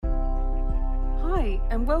Hi,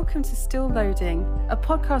 and welcome to Still Loading, a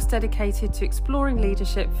podcast dedicated to exploring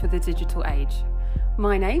leadership for the digital age.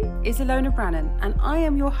 My name is Ilona Brannan, and I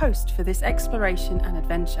am your host for this exploration and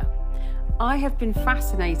adventure. I have been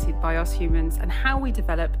fascinated by us humans and how we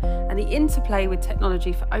develop and the interplay with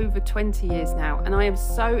technology for over 20 years now, and I am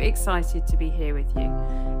so excited to be here with you.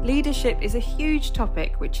 Leadership is a huge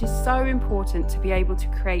topic which is so important to be able to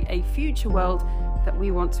create a future world that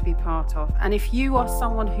we want to be part of. And if you are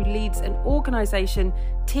someone who leads an organisation,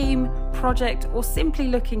 team, project, or simply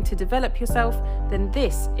looking to develop yourself, then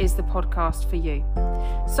this is the podcast for you.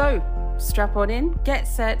 So strap on in, get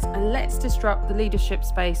set, and let's disrupt the leadership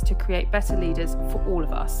space to create better leaders for all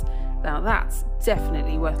of us. Now that's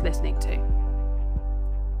definitely worth listening to.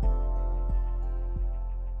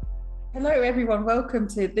 Hello everyone, welcome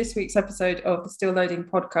to this week's episode of the Still Loading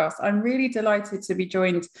podcast. I'm really delighted to be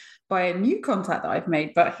joined by a new contact that I've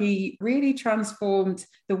made, but he really transformed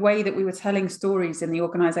the way that we were telling stories in the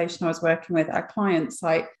organisation I was working with, our client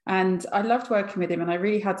site. And I loved working with him, and I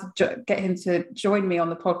really had to get him to join me on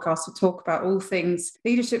the podcast to talk about all things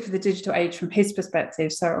leadership for the digital age from his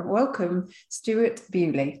perspective. So welcome, Stuart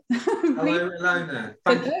Bewley. Hello, Ilona.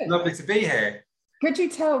 Thank you. Lovely to be here. Could you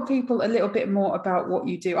tell people a little bit more about what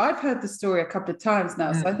you do? I've heard the story a couple of times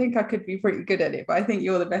now, so I think I could be pretty good at it, but I think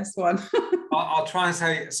you're the best one. I'll try and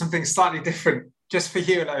say something slightly different just for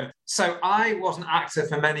you, Ilona. So I was an actor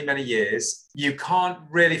for many, many years. You can't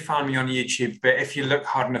really find me on YouTube, but if you look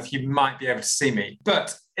hard enough, you might be able to see me.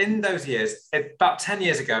 But in those years, about 10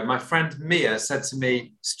 years ago, my friend Mia said to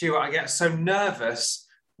me, Stuart, I get so nervous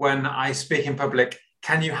when I speak in public.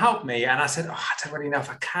 Can you help me? And I said, I don't really know if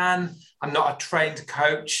I can. I'm not a trained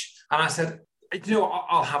coach. And I said, you know what,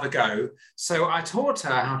 I'll have a go. So I taught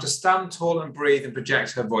her how to stand tall and breathe and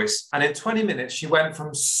project her voice. And in 20 minutes, she went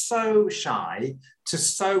from so shy to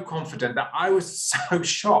so confident that I was so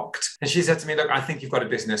shocked. And she said to me, look, I think you've got a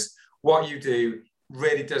business. What you do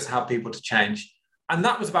really does help people to change. And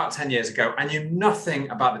that was about 10 years ago. I knew nothing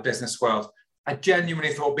about the business world. I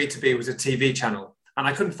genuinely thought B2B was a TV channel, and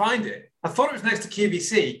I couldn't find it. I thought it was next to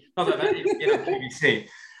QVC, not that many, QVC.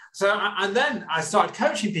 So, and then I started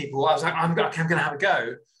coaching people. I was like, I'm going to have a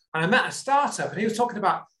go. And I met a startup, and he was talking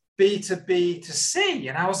about B2B to C.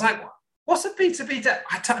 And I was like, what's a B2B to?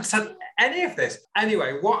 I don't understand any of this.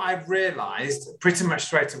 Anyway, what I realized pretty much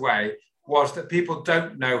straight away was that people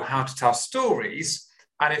don't know how to tell stories.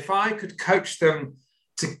 And if I could coach them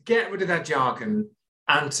to get rid of their jargon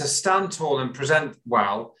and to stand tall and present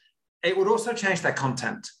well, it would also change their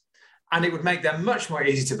content. And it would make them much more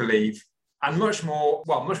easy to believe and much more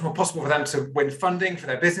possible for them to win funding for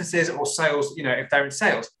their businesses or sales, if they're in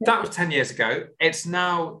sales. That was 10 years ago. It's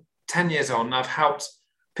now 10 years on. I've helped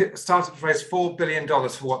startups raise $4 billion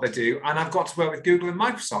for what they do. And I've got to work with Google and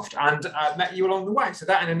Microsoft and met you along the way. So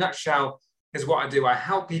that in a nutshell is what I do. I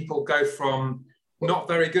help people go from not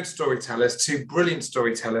very good storytellers to brilliant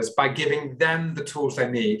storytellers by giving them the tools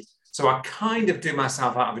they need. So I kind of do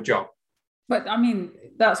myself out of a job. But I mean,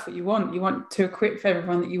 that's what you want. You want to equip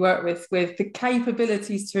everyone that you work with the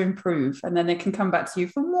capabilities to improve, and then they can come back to you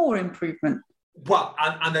for more improvement. Well,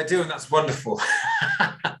 and they do, and that's wonderful.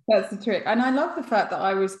 That's the trick. And I love the fact that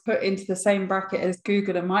I was put into the same bracket as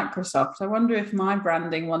Google and Microsoft. I wonder if my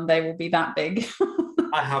branding one day will be that big.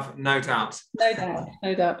 I have no doubt. No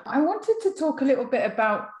doubt. I wanted to talk a little bit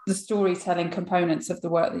about the storytelling components of the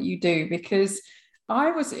work that you do, because I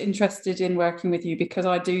was interested in working with you because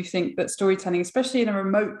I do think that storytelling, especially in a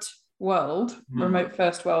remote world, remote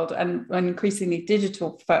first world, and an increasingly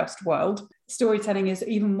digital first world, storytelling has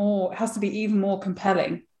to be even more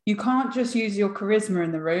compelling. You can't just use your charisma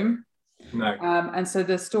in the room. No. And so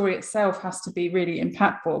the story itself has to be really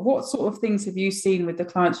impactful. What sort of things have you seen with the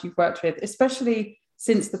clients you've worked with, especially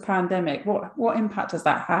since the pandemic? What impact has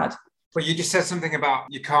that had? Well, you just said something about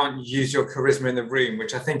you can't use your charisma in the room,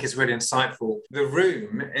 which I think is really insightful. The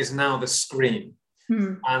room is now the screen.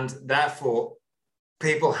 And therefore,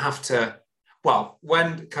 people have to,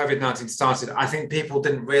 when COVID-19 started, I think people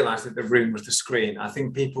didn't realize that the room was the screen. I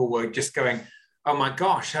think people were just going, oh my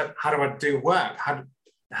gosh, how do I do work?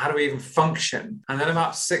 How do we even function? And then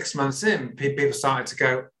about 6 months in, people started to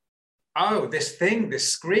go, oh, this screen,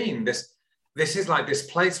 this is like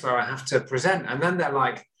this place where I have to present. And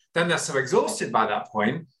then they're so exhausted by that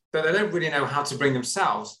point that they don't really know how to bring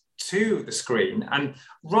themselves to the screen. And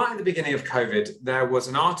right at the beginning of COVID, there was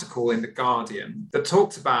an article in The Guardian that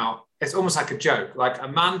talked about, it's almost like a joke, like a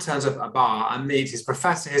man turns up at a bar and meets his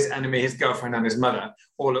professor, his enemy, his girlfriend and his mother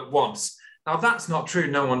all at once. Now, that's not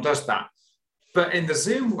true. No one does that. But in the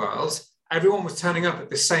Zoom world, everyone was turning up at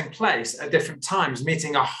the same place at different times,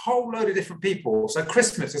 meeting a whole load of different people. So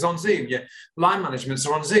Christmas is on Zoom, your line managements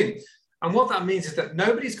are on Zoom. And what that means is that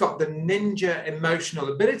nobody's got the ninja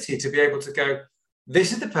emotional ability to be able to go,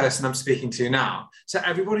 this is the person I'm speaking to now. So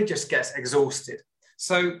everybody just gets exhausted.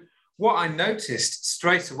 So what I noticed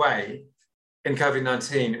straight away in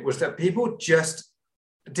COVID-19 was that people just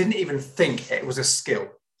didn't even think it was a skill.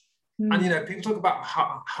 And, people talk about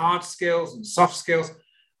hard skills and soft skills.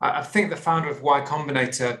 I think the founder of Y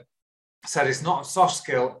Combinator said it's not a soft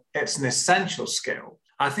skill, it's an essential skill.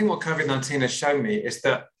 I think what COVID-19 has shown me is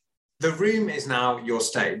that the room is now your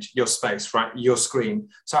stage, your space, right? Your screen.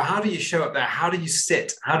 So how do you show up there? How do you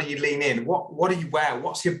sit? How do you lean in? What do you wear?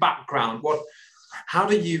 What's your background? How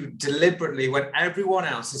do you deliberately, when everyone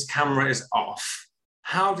else's camera is off,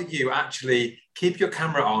 how do you actually keep your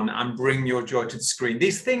camera on and bring your joy to the screen?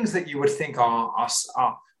 These things that you would think are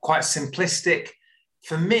quite simplistic,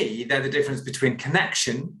 for me, they're the difference between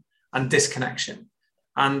connection and disconnection.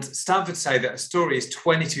 And Stanford say that a story is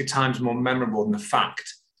 22 times more memorable than a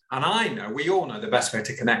fact. And we all know the best way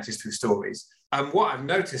to connect is through stories. And what I've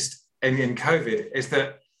noticed in COVID is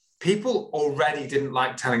that people already didn't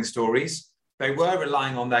like telling stories. They were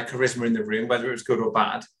relying on their charisma in the room, whether it was good or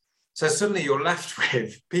bad. So suddenly you're left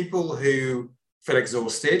with people who feel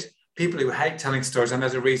exhausted, people who hate telling stories, and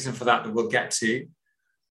there's a reason for that we'll get to.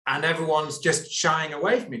 And everyone's just shying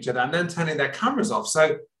away from each other and then turning their cameras off.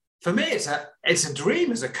 So for me, it's a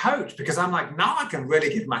dream as a coach, because I'm like, now I can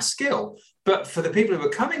really give my skill. But for the people who were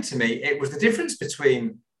coming to me, it was the difference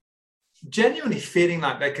between genuinely feeling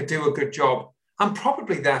like they could do a good job and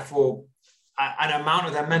probably therefore an amount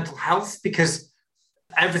of their mental health, because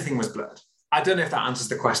everything was blurred. I don't know if that answers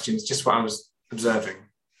the question. It's just what I was observing.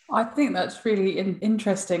 I think that's really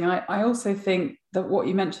interesting. I also think that what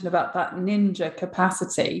you mentioned about that ninja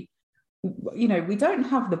capacity, we don't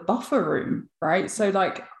have the buffer room, right? So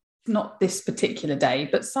like, not this particular day,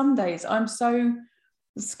 but some days I'm so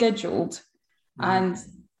scheduled, and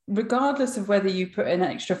regardless of whether you put an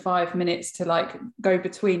extra 5 minutes to like go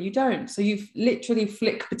between, you don't. So you literally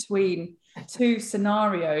flick between two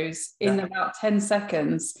scenarios in about 10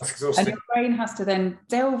 seconds. That's exhausting. And your brain has to then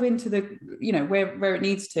delve into the, where it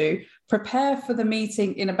needs to, prepare for the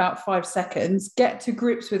meeting in about 5 seconds, get to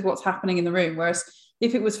grips with what's happening in the room. Whereas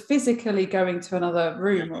if it was physically going to another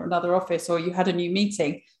room or another office, or you had a new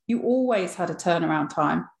meeting, you always had a turnaround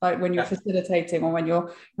time, like when you're facilitating or when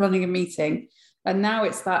you're running a meeting. And now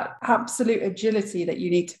it's that absolute agility that you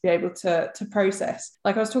need to be able to process.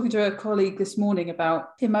 Like I was talking to a colleague this morning about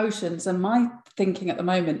emotions, and my thinking at the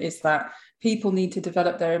moment is that people need to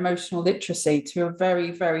develop their emotional literacy to a very,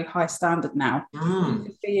 very high standard now.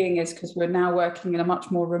 The being is because we're now working in a much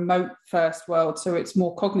more remote first world, so it's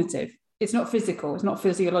more cognitive. It's not physical, it's not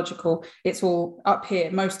physiological, it's all up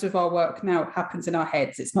here. Most of our work now happens in our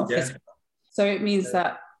heads, it's not physical. So it means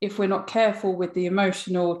that if we're not careful with the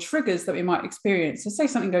emotional triggers that we might experience, so say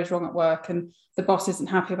something goes wrong at work and the boss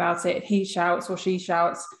isn't happy about it, he shouts or she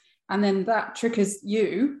shouts, and then that triggers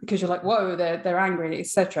you because you're like, whoa, they're angry,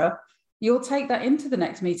 etc. You'll take that into the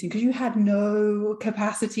next meeting because you had no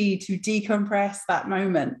capacity to decompress that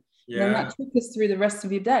moment. Yeah. And then that triggers through the rest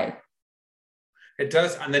of your day. It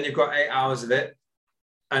does. And then you've got 8 hours of it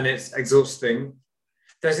and it's exhausting.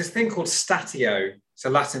 There's this thing called statio. It's a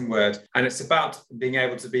Latin word. And it's about being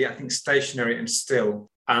able to be, I think, stationary and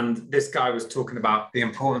still. And this guy was talking about the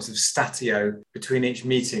importance of statio between each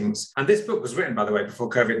meetings. And this book was written, by the way,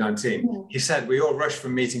 before COVID-19. Yeah. He said, we all rush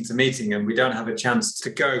from meeting to meeting and we don't have a chance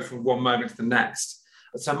to go from one moment to the next.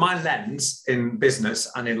 So my lens in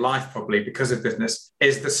business and in life, probably because of business,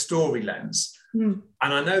 is the story lens. And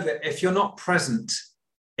I know that if you're not present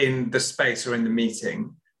in the space or in the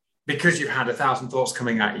meeting, because you've had 1,000 thoughts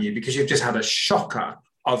coming at you, because you've just had a shocker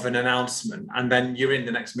of an announcement, and then you're in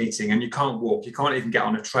the next meeting and you can't walk, you can't even get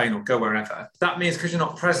on a train or go wherever. That means because you're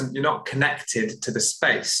not present, you're not connected to the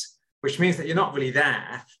space, which means that you're not really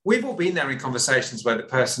there. We've all been there in conversations where the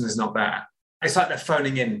person is not there. It's like they're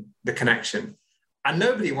phoning in the connection. And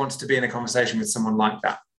nobody wants to be in a conversation with someone like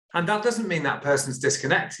that. And that doesn't mean that person's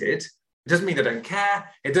disconnected. It doesn't mean they don't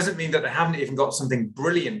care. It doesn't mean that they haven't even got something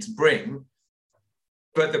brilliant to bring.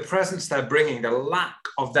 But the presence they're bringing, the lack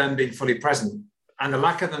of them being fully present, and the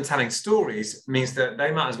lack of them telling stories means that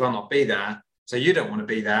they might as well not be there. So you don't want to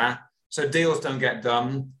be there. So deals don't get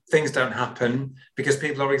done. Things don't happen because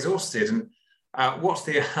people are exhausted. And I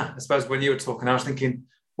suppose when you were talking, I was thinking,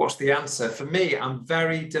 what's the answer? For me, I'm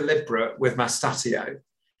very deliberate with my statio.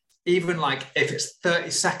 Even like if it's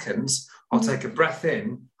 30 seconds, I'll take a breath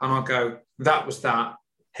in and I'll go, that was that,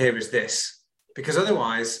 here is this. Because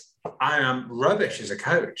otherwise I am rubbish as a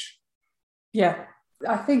coach. Yeah,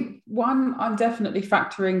 I think one, I'm definitely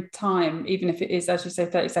factoring time, even if it is, as you say,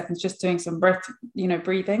 30 seconds, just doing some breath,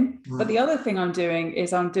 breathing. But the other thing I'm doing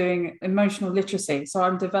is I'm doing emotional literacy. So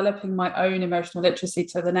I'm developing my own emotional literacy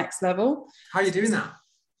to the next level. How are you doing that?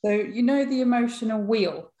 So, the emotional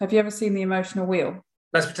wheel. Have you ever seen the emotional wheel?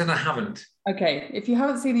 Let's pretend I haven't. Okay. If you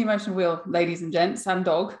haven't seen the emotional wheel, ladies and gents, and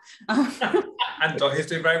dog. And dog, he's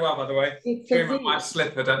doing very well, by the way. Dream of my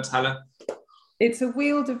slipper, don't tell her. It's a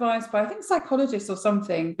wheel devised by, I think, psychologists or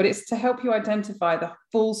something, but it's to help you identify the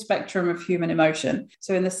full spectrum of human emotion.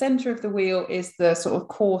 So in the center of the wheel is the sort of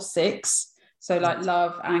core 6. So like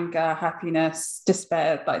love, anger, happiness,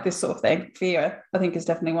 despair, like this sort of thing. Fear, I think, is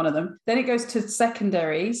definitely one of them. Then it goes to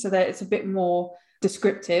secondary, so that it's a bit more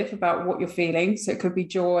descriptive about what you're feeling. So it could be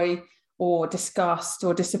joy or disgust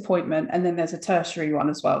or disappointment. And then there's a tertiary one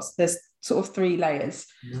as well. So there's sort of 3 layers,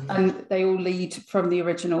 and they all lead from the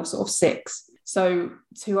original sort of 6. So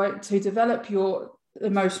to develop your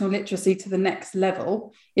emotional literacy to the next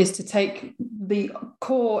level is to take the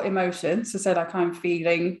core emotions. So say like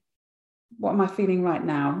what am I feeling right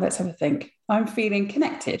now? Let's have a think. I'm feeling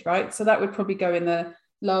connected, right? So that would probably go in the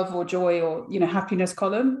love or joy or, happiness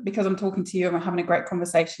column, because I'm talking to you and we're having a great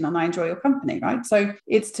conversation and I enjoy your company, right? So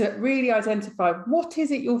it's to really identify what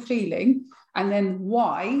is it you're feeling and then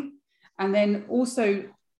why. And then also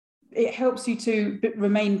it helps you to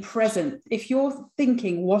remain present. If you're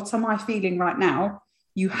thinking, what am I feeling right now?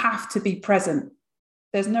 You have to be present.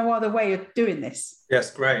 There's no other way of doing this.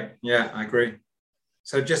 Yes, great. Yeah, I agree.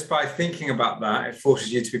 So just by thinking about that, it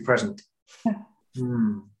forces you to be present.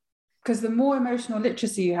 Because the more emotional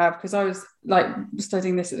literacy you have, because I was like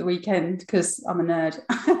studying this at the weekend because I'm a nerd.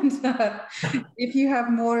 And if you have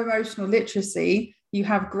more emotional literacy, you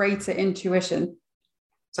have greater intuition.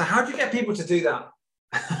 So how do you get people to do that?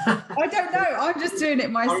 I don't know. I'm just doing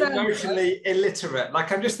it myself. I'm emotionally illiterate.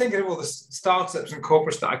 Like, I'm just thinking of all the startups and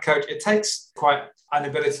corporates that I coach. It takes quite an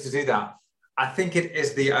ability to do that. I think it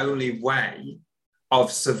is the only way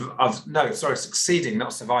of succeeding,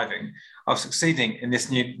 not surviving, of succeeding in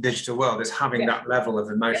this new digital world is having that level of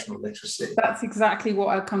emotional literacy. That's exactly what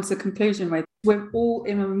I've come to the conclusion with. We're all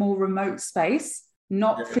in a more remote space,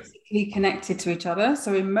 not physically connected to each other.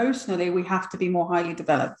 So emotionally, we have to be more highly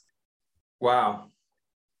developed. Wow.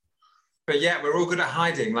 But yeah, we're all good at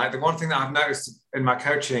hiding. Like, the one thing that I've noticed in my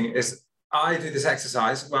coaching is I do this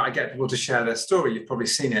exercise where I get people to share their story. You've probably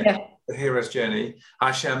seen it, the hero's journey.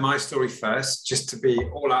 I share my story first, just to be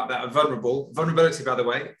all out there and vulnerable. Vulnerability, by the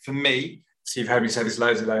way, for me, so you've heard me say this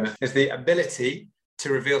loads, Ilona, is the ability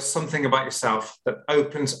to reveal something about yourself that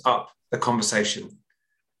opens up the conversation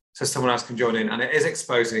so someone else can join in. And it is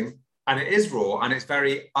exposing, and it is raw, and it's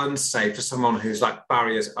very unsafe for someone who's like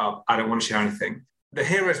barriers up. I don't want to share anything. The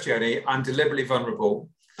hero's journey, I'm deliberately vulnerable.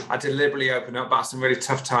 I deliberately open up about some really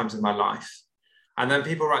tough times in my life. And then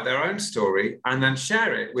people write their own story and then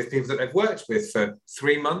share it with people that they've worked with for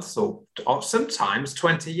 3 months or sometimes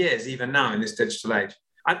 20 years, even now in this digital age.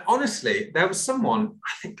 And honestly, there was someone,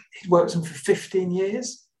 I think he'd worked with them for 15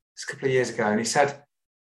 years, a couple of years ago, and he said,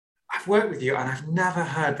 I've worked with you and I've never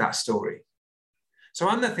heard that story. So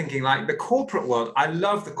I'm there thinking, like, the corporate world, I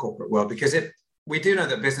love the corporate world because we do know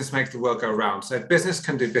that business makes the world go round. So if business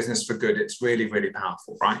can do business for good, it's really, really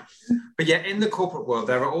powerful, right? But yet in the corporate world,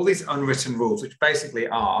 there are all these unwritten rules, which basically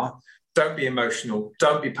are, don't be emotional,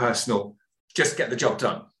 don't be personal, just get the job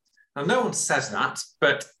done. Now, no one says that,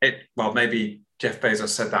 but maybe Jeff Bezos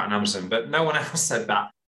said that in Amazon, but no one else said that.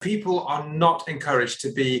 People are not encouraged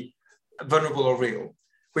to be vulnerable or real,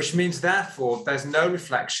 which means, therefore, there's no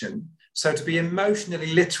reflection. So to be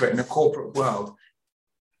emotionally literate in a corporate world,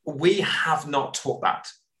 we have not taught that.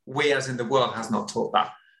 We, as in the world, has not taught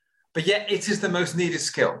that. But yet it is the most needed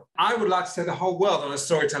skill. I would like to take the whole world on a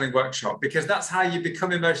storytelling workshop, because that's how you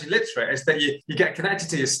become emotionally literate, is that you get connected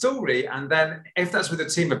to your story. And then if that's with a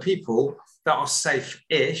team of people that are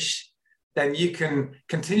safe-ish, then you can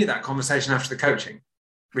continue that conversation after the coaching,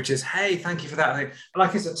 which is, hey, thank you for that.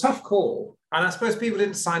 Like, it's a tough call. And I suppose people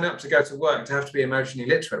didn't sign up to go to work to have to be emotionally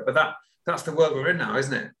literate, but that's the world we're in now,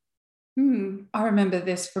 isn't it? I remember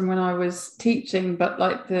this from when I was teaching, but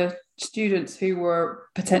like the students who were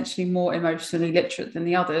potentially more emotionally literate than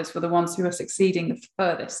the others were the ones who were succeeding the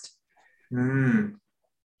furthest.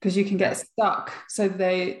 Because you can get stuck. So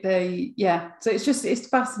so it's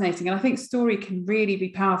fascinating. And I think story can really be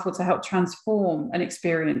powerful to help transform an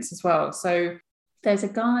experience as well. So there's a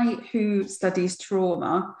guy who studies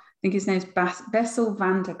trauma. I think his name's Bessel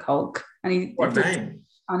van der Kolk. And what name?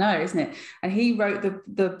 I know, isn't it? And he wrote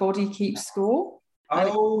the Body Keeps Score.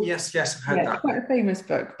 Oh, yes, I've heard that. Quite a famous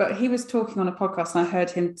book. But he was talking on a podcast and I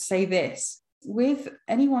heard him say this. With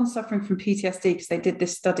anyone suffering from PTSD, because they did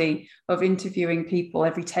this study of interviewing people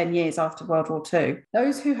every 10 years after World War II,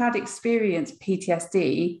 those who had experienced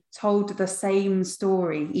PTSD told the same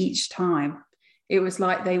story each time. It was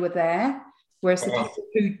like they were there, whereas the people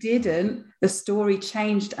who didn't, the story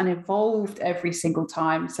changed and evolved every single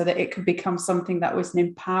time so that it could become something that was an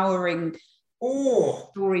empowering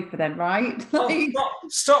story for them, right?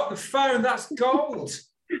 Stop the phone. That's gold.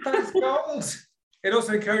 That's gold. It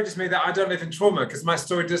also encourages me that I don't live in trauma because my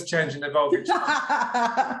story does change and evolve each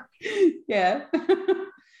time. Yeah.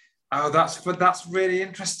 Oh, that's really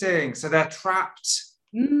interesting. So they're trapped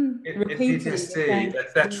in PTSD.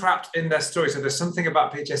 They're trapped in their story. So there's something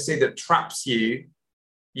about PTSD that traps you.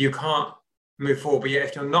 You can't move forward. But yet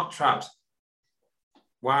if you're not trapped,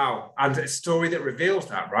 wow. And a story that reveals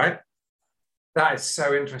that, right? That is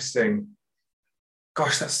so interesting.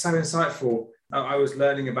 Gosh, that's so insightful. I was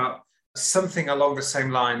learning about something along the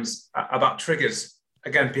same lines about triggers.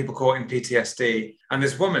 Again, people caught in PTSD. And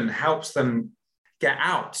this woman helps them get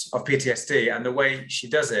out of PTSD. And the way she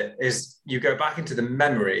does it is you go back into the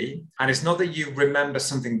memory, and it's not that you remember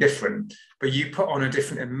something different, but you put on a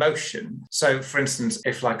different emotion. So for instance,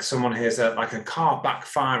 if like someone hears a car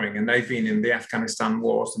backfiring and they've been in the Afghanistan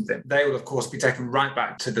war or something, they will of course be taken right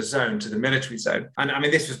back to the zone, to the military zone. And I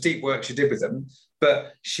mean, this was deep work she did with them,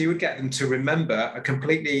 but she would get them to remember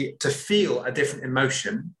to feel a different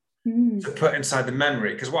emotion to put inside the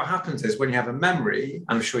memory. Because what happens is when you have a memory,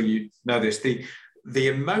 I'm sure you know this, the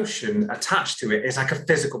emotion attached to it is like a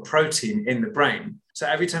physical protein in the brain. So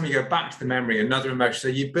every time you go back to the memory, another emotion, so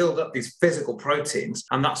you build up these physical proteins,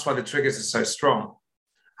 and that's why the triggers are so strong.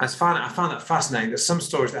 I found that fascinating, that some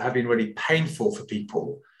stories that have been really painful for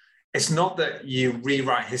people, it's not that you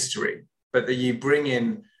rewrite history, but that you bring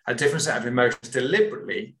in a different set of emotions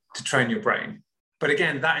deliberately to train your brain. But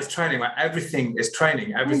again, that is training, where everything is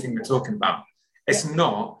training, everything we're talking about. It's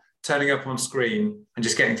not turning up on screen and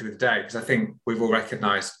just getting through the day, because I think we've all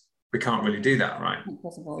recognized we can't really do that, right?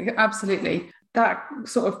 Impossible. Absolutely. That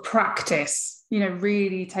sort of practice,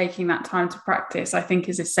 really taking that time to practice, I think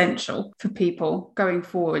is essential for people going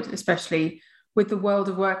forward, especially with the world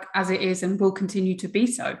of work as it is and will continue to be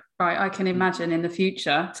so, right? I can imagine in the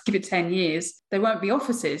future, to give it 10 years, there won't be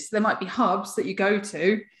offices. There might be hubs that you go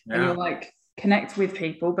to and you're like, connect with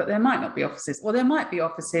people, but there might not be offices, or there might be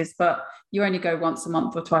offices, but you only go once a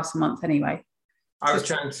month or twice a month anyway. I was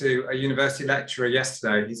chatting to a university lecturer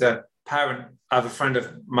yesterday. He's a parent of a friend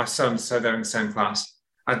of my son, so they're in the same class.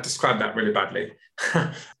 I described that really badly.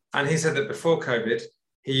 And he said that before COVID,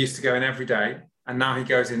 he used to go in every day, and now he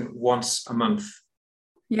goes in once a month.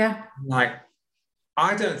 Yeah. Like,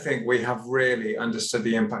 I don't think we have really understood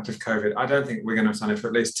the impact of COVID. I don't think we're going to understand it for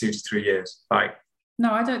at least 2 to 3 years.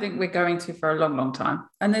 No, I don't think we're going to for a long, long time.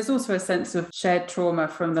 And there's also a sense of shared trauma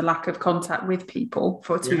from the lack of contact with people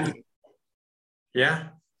for 2 years. Yeah.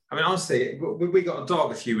 I mean, honestly, we got a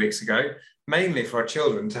dog a few weeks ago, mainly for our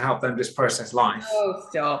children, to help them just process life. Oh,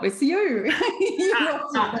 stop. It's you.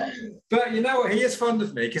 But you know what? He is fond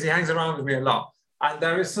of me because he hangs around with me a lot. And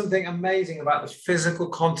there is something amazing about the physical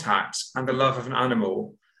contact and the love of an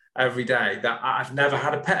animal every day that I've never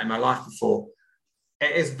had a pet in my life before.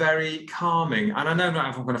 It is very calming. And I know not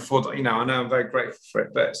everyone can afford it. I know I'm very grateful for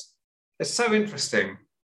it, but it's so interesting.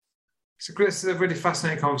 It's a really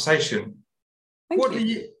fascinating conversation. What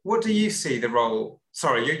do you see the role?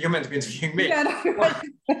 Sorry, you're meant to be interviewing me. Yeah,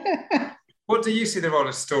 no. What do you see the role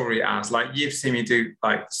of story as? Like, you've seen me do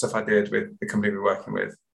like stuff I did with the company we're working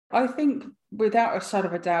with. I think without a shadow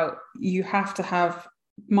of a doubt, you have to have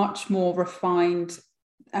much more refined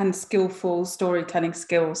and skillful storytelling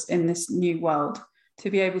skills in this new world to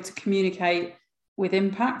be able to communicate with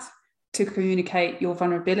impact, to communicate your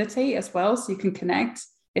vulnerability as well, so you can connect,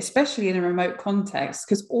 especially in a remote context,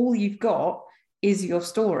 because all you've got is your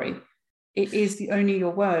story. It is only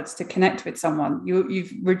your words to connect with someone.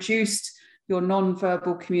 You've reduced your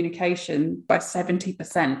non-verbal communication by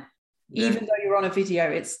 70%. Yeah. Even though you're on a video,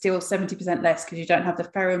 it's still 70% less because you don't have the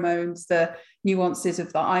pheromones, the nuances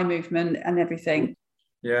of the eye movement and everything.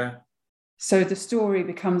 Yeah. So the story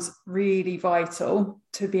becomes really vital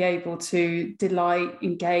to be able to delight,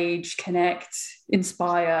 engage, connect,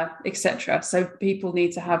 inspire, etc. So people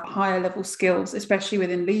need to have higher level skills, especially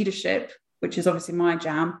within leadership, which is obviously my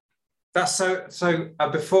jam. That's so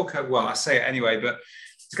before COVID, well, I say it anyway, but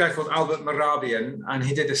it's a guy called Albert Mehrabian, and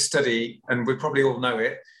he did a study, and we probably all know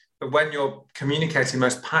it, but when you're communicating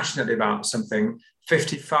most passionately about something,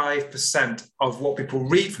 55% of what people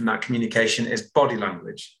read from that communication is body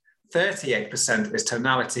language. 38% is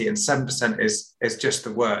tonality and 7% is just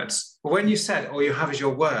the words. But when you said all you have is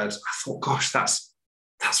your words, I thought, gosh, that's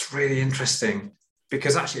really interesting.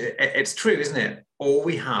 because actually it's true, isn't it? All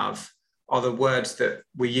we have are the words that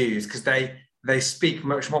we use, because they speak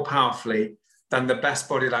much more powerfully than the best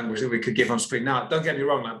body language that we could give on screen. Now, don't get me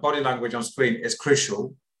wrong, like body language on screen is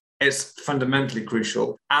crucial. It's fundamentally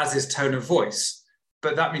crucial, as is tone of voice.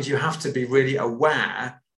 But that means you have to be really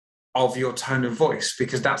aware of your tone of voice,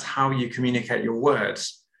 because that's how you communicate your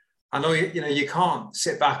words. I know, you can't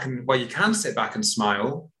sit back and, well, you can sit back and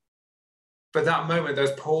smile, but that moment,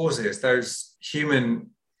 those pauses, those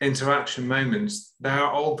human interaction moments, they're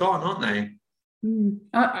all gone, aren't they?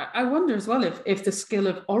 I wonder as well if the skill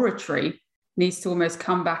of oratory needs to almost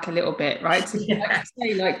come back a little bit, right?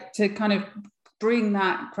 To kind of bring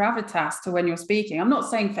that gravitas to when you're speaking. I'm not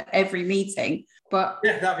saying for every meeting, but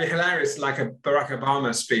yeah, that'd be hilarious, like a Barack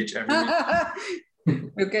Obama speech every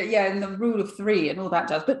meeting. And the rule of three and all that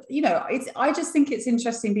jazz. But I just think it's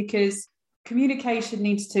interesting because communication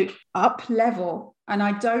needs to up level, and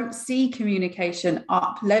I don't see communication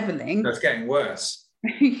up leveling. It's getting worse.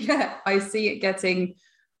 Yeah, I see it getting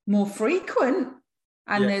more frequent,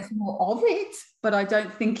 and there's more of it, but I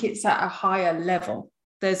don't think it's at a higher level.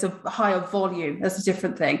 There's a higher volume. That's a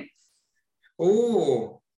different thing.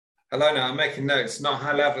 Oh, Alona, I'm making notes. Not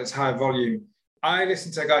high level, it's high volume. I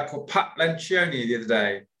listened to a guy called Pat Lencioni the other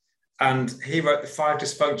day, and he wrote The 5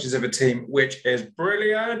 Dysfunctions of a Team, which is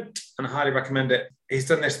brilliant, and I highly recommend it. He's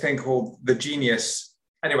done this thing called The Genius.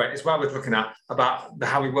 Anyway, it's well worth looking at about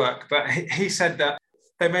how we work. But he said that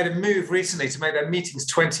they made a move recently to make their meetings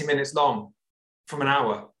 20 minutes long from an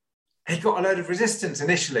hour. He got a load of resistance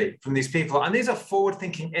initially from these people. And these are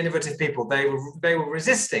forward-thinking, innovative people. They were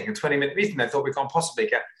resisting a 20-minute meeting. They thought we can't possibly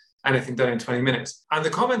get anything done in 20 minutes. And the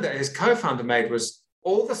comment that his co-founder made was,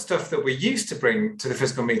 all the stuff that we used to bring to the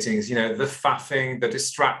physical meetings, the faffing, the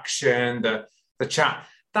distraction, the chat,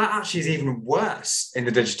 that actually is even worse in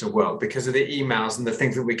the digital world because of the emails and the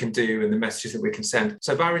things that we can do and the messages that we can send.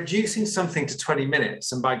 So by reducing something to 20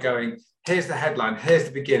 minutes and by going, here's the headline, here's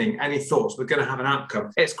the beginning, any thoughts, we're going to have an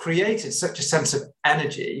outcome, it's created such a sense of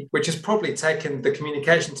energy, which has probably taken the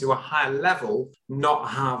communication to a higher level, not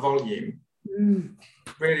higher volume.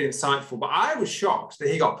 Really insightful. But I was shocked that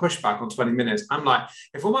he got pushback on 20 minutes. I'm like,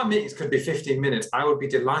 if all my meetings could be 15 minutes, I would be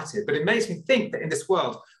delighted. But it makes me think that in this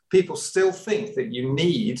world, people still think that you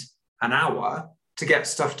need an hour to get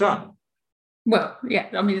stuff done. Well, yeah,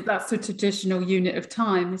 I mean, that's the traditional unit of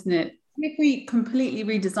time, isn't it? If we completely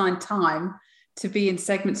redesign time to be in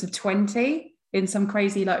segments of 20 in some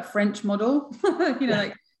crazy like French model,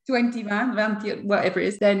 like 20 whatever it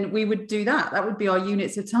is, then we would do that. That would be our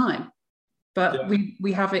units of time. But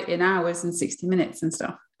we have it in hours and 60 minutes and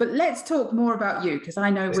stuff. But let's talk more about you, because I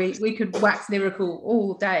know we could wax lyrical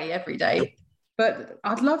all day, every day. But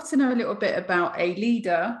I'd love to know a little bit about a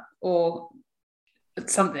leader or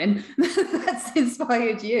something that's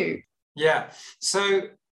inspired you. Yeah. So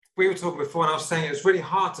we were talking before, and I was saying it was really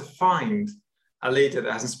hard to find a leader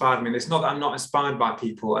that has inspired me. And it's not that I'm not inspired by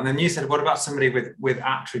people. And then you said, what about somebody with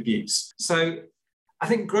attributes? So I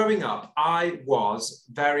think growing up, I was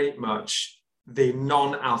very much the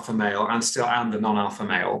non-alpha male and still am the non-alpha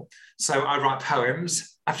male. So I write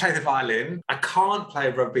poems, I play the violin, I can't play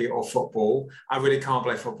rugby or football, I really can't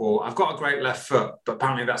play football. I've got a great left foot, but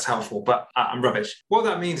apparently that's helpful, but I'm rubbish. What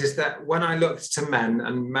that means is that when I looked to men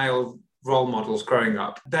and male role models growing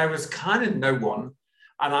up, there was kind of no one,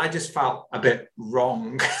 and I just felt a bit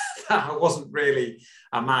wrong that I wasn't really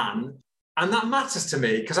a man. And that matters to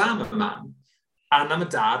me because I'm a man and I'm a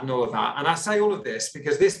dad and all of that. And I say all of this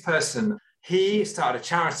because this person, he started a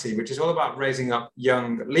charity which is all about raising up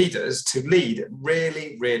young leaders to lead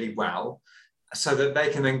really, really well so that they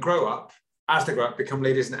can then grow up, as they grow up, become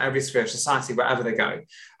leaders in every sphere of society, wherever they go.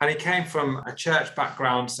 And he came from a church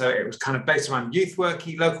background, so it was kind of based around youth work,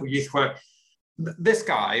 local youth work. This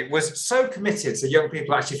guy was so committed to young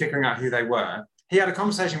people actually figuring out who they were. He had a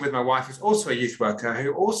conversation with my wife, who's also a youth worker,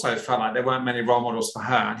 who also felt like there weren't many role models for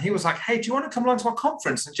her. And he was like, hey, do you want to come along to our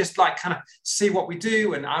conference and just like kind of see what we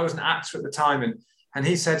do? And I was an actor at the time. And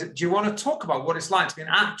he said, do you want to talk about what it's like to be an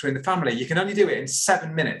actor in the family? You can only do it in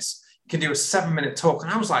 7 minutes. You can do a 7-minute talk.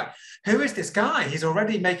 And I was like, who is this guy? He's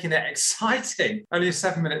already making it exciting. Only a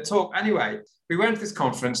 7-minute talk. Anyway, we went to this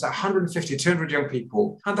conference, 150, 200 young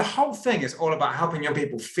people. And the whole thing is all about helping young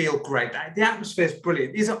people feel great. The atmosphere is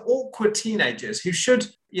brilliant. These are awkward teenagers who should,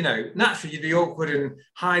 naturally you'd be awkward and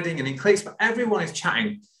hiding and in cliques, but everyone is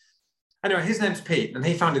chatting. Anyway, his name's Pete, and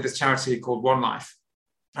he founded this charity called One Life.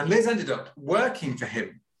 And Liz ended up working for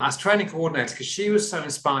him as training coordinator because she was so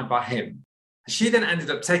inspired by him. She then ended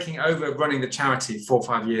up taking over running the charity 4 or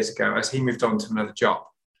 5 years ago as he moved on to another job.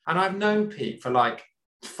 And I've known Pete for like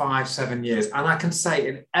 5-7 years. And I can say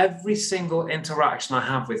in every single interaction I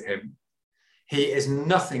have with him, He is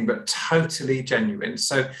nothing but totally genuine.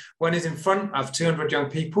 So when he's in front of 200 young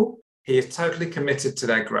people, he is totally committed to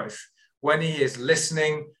their growth. When he is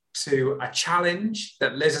listening to a challenge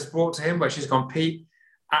that Liz has brought to him, where she's gone, Pete,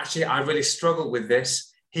 actually, I really struggle with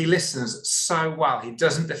this. He listens so well. He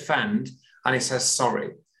doesn't defend, and he says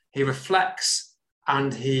sorry. He reflects,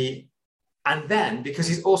 and then, because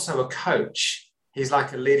he's also a coach, he's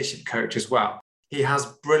like a leadership coach as well. He has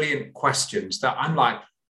brilliant questions that I'm like,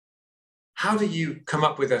 how do you come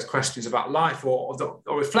up with those questions about life or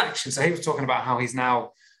reflection? So he was talking about how he's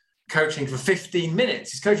now coaching for 15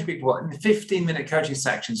 minutes. He's coaching people in 15-minute coaching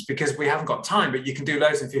sections because we haven't got time, but you can do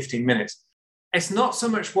loads in 15 minutes. It's not so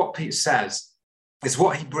much what Pete says, it's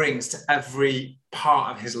what he brings to every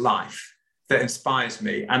part of his life that inspires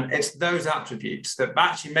me. And it's those attributes that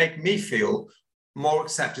actually make me feel more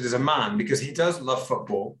accepted as a man, because he does love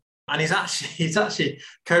football. And he's actually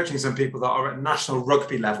coaching some people that are at national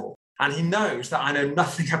rugby level. And he knows that I know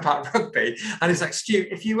nothing about rugby. And he's like, Stu,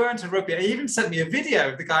 if you weren't a rugby, he even sent me a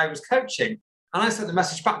video of the guy who was coaching. And I sent the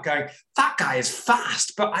message back going, that guy is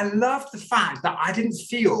fast. But I loved the fact that I didn't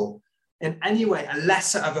feel in any way a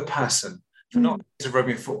lesser of a person for not being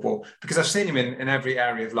rugby and football, because I've seen him in every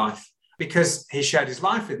area of life. Because he shared his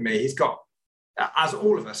life with me, he's got, as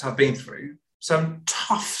all of us have been through, some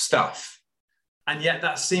tough stuff. And yet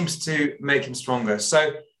that seems to make him stronger.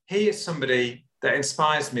 So he is somebody that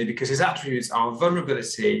inspires me because his attributes are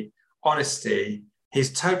vulnerability, honesty.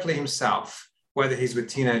 He's totally himself, whether he's with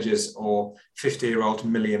teenagers or 50-year-old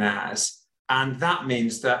millionaires. And that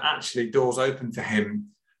means that actually doors open for him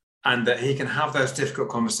and that he can have those difficult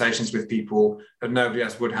conversations with people that nobody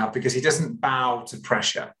else would have, because he doesn't bow to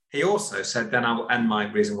pressure. He also said, then I will end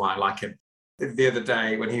my reason why I like him. The other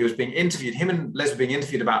day when he was being interviewed, him and Liz were being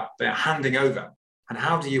interviewed about handing over. And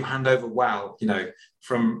how do you hand over well,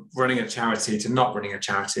 from running a charity to not running a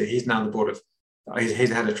charity? He's now he's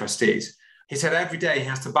the head of trustees. He said every day he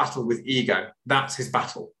has to battle with ego. That's his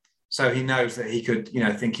battle. So he knows that he could,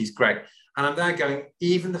 think he's great. And I'm there going,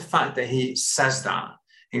 even the fact that he says that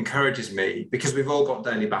encourages me, because we've all got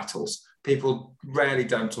daily battles. People rarely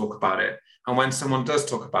don't talk about it. And when someone does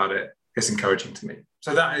talk about it, it's encouraging to me.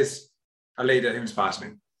 So that is a leader who inspires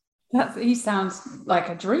me. He sounds like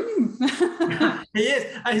a dream. He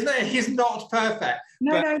is. He's not perfect.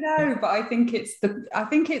 No. But I think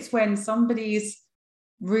it's when somebody's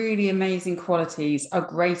really amazing qualities are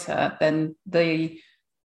greater than the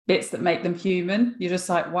bits that make them human. You're just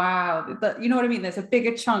like, wow. But you know what I mean? There's a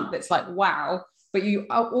bigger chunk that's like, wow. But you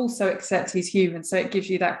also accept he's human. So it gives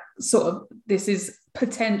you that sort of, this is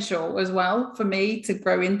potential as well for me to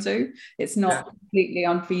grow into. It's not completely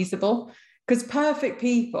unfeasible. Because perfect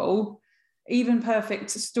people, even perfect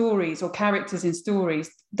stories or characters in stories,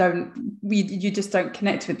 you just don't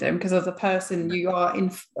connect with them, because as a person you are,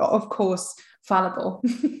 of course, fallible.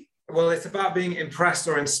 Well, it's about being impressed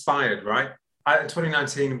or inspired, right? In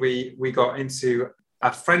 2019, we got into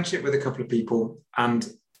a friendship with a couple of people,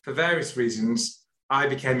 and for various reasons, I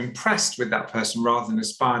became impressed with that person rather than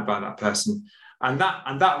inspired by that person. And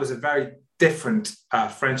that was a very different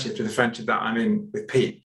friendship to the friendship that I'm in with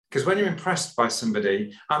Pete. Because when you're impressed by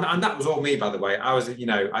somebody, and that was all me, by the way, I was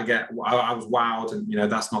wowed,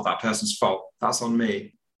 and that's not that person's fault. That's on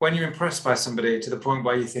me. When you're impressed by somebody to the point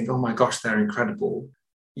where you think, oh my gosh, they're incredible,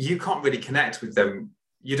 you can't really connect with them.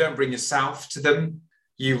 You don't bring yourself to them.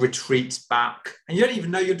 You retreat back, and you don't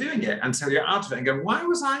even know you're doing it until you're out of it and go, why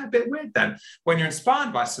was I a bit weird then? When you're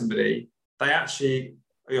inspired by somebody, they actually,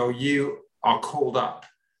 you are called up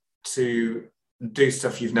to do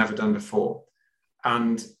stuff you've never done before.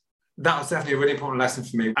 And that was definitely a really important lesson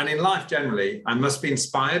for me. And in life generally, I must be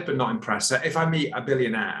inspired but not impressed. So if I meet a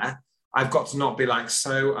billionaire, I've got to not be like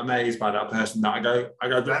so amazed by that person that I go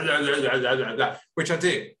blah, blah, blah, blah, blah, blah, which I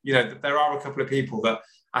do. There are a couple of people that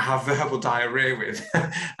I have verbal diarrhea with.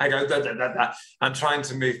 I go blah, blah, blah, blah. I'm trying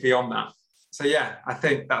to move beyond that. So yeah, I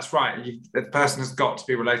think that's right. The person has got to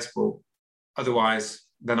be relatable. Otherwise,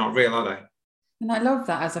 they're not real, are they? And I love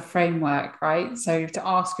that as a framework, right? So to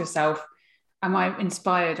ask yourself, am I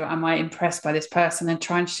inspired or am I impressed by this person, and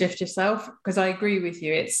try and shift yourself? Because I agree with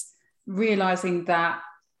you. It's realizing that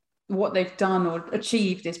what they've done or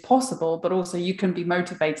achieved is possible, but also you can be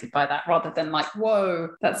motivated by that rather than like, whoa,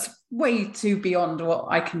 that's way too beyond what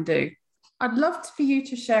I can do. I'd love for you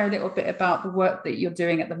to share a little bit about the work that you're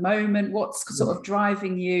doing at the moment. What's sort of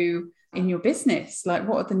driving you in your business? Like,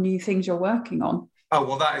 what are the new things you're working on? Oh,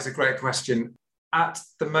 well, that is a great question. At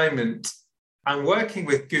the moment, I'm working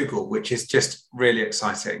with Google, which is just really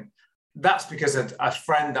exciting. That's because a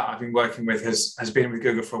friend that I've been working with has been with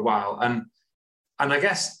Google for a while. And I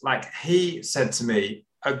guess, like, he said to me,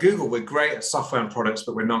 at Google, we're great at software and products,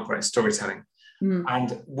 but we're not great at storytelling.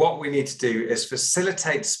 And what we need to do is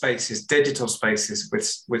facilitate spaces, digital spaces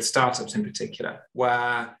with startups in particular,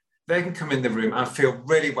 where they can come in the room and feel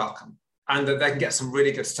really welcome and that they can get some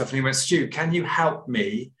really good stuff. And he went, Stu, can you help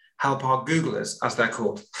me help our Googlers, as they're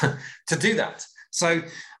called, to do that? So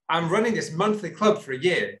I'm running this monthly club for a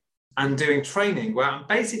year and doing training where I'm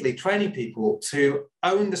basically training people to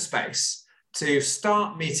own the space, to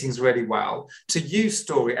start meetings really well, to use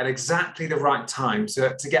story at exactly the right time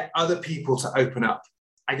to get other people to open up.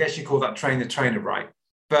 I guess you call that train the trainer, right?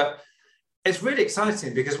 But it's really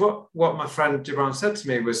exciting because what my friend Gibran said to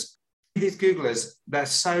me was, these Googlers, they're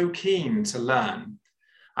so keen to learn.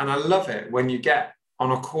 And I love it when you get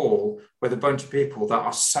on a call with a bunch of people that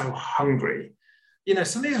are so hungry. You know,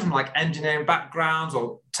 some of these are from like engineering backgrounds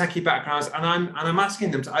or techie backgrounds, and I'm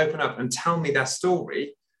asking them to open up and tell me their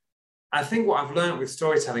story. I think what I've learned with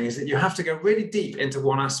storytelling is that you have to go really deep into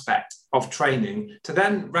one aspect of training to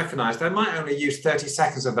then recognize they might only use 30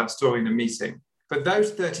 seconds of that story in a meeting, but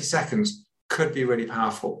those 30 seconds could be really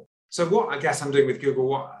powerful. So what I guess I'm doing with Google,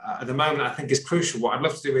 what at the moment I think is crucial, what I'd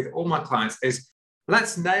love to do with all my clients is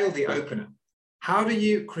let's nail the opener. How do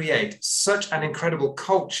you create such an incredible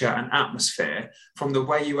culture and atmosphere from the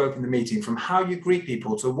way you open the meeting, from how you greet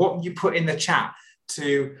people to what you put in the chat,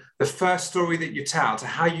 to the first story that you tell, to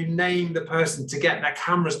how you name the person to get their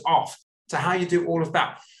cameras off, to how you do all of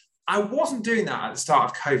that. I wasn't doing that at the start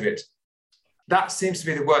of COVID. That seems to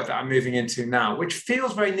be the work that I'm moving into now, which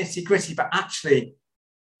feels very nitty gritty, but actually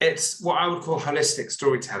it's what I would call holistic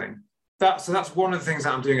storytelling. So that's one of the things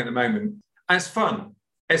that I'm doing at the moment. And it's fun.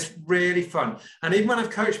 It's really fun. And even when I've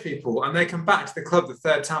coached people and they come back to the club the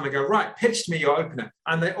third time, I go, right, pitch me your opener.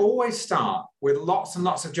 And they always start with lots and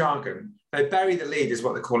lots of jargon. They bury the lead is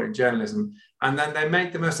what they call it in journalism. And then they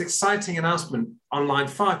make the most exciting announcement on line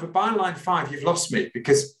 5. But by line 5, you've lost me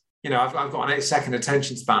because, you know, I've got an 8-second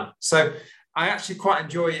attention span. So I actually quite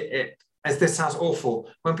enjoy it, as this sounds awful.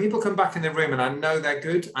 When people come back in the room and I know they're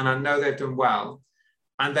good and I know they've done well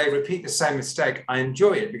and they repeat the same mistake, I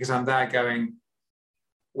enjoy it because I'm there going,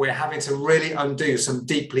 we're having to really undo some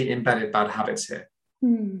deeply embedded bad habits here.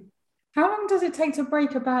 How long does it take to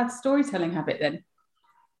break a bad storytelling habit then?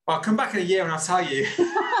 Well, I'll come back in a year and I'll tell you.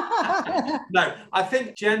 No, I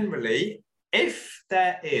think generally, if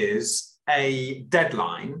there is a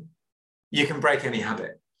deadline, you can break any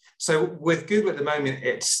habit. So with Google at the moment,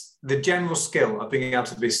 it's the general skill of being able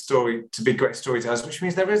to be great storytellers, which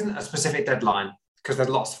means there isn't a specific deadline because there's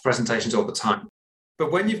lots of presentations all the time.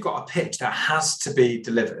 But when you've got a pitch that has to be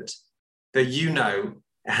delivered, that you know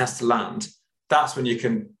it has to land, that's when you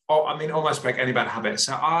can, almost break any bad habit.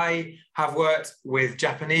 So I have worked with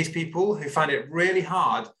Japanese people who find it really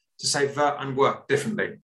hard to say ver and work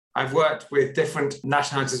differently. I've worked with different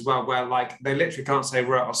nationalities as well, where like they literally can't say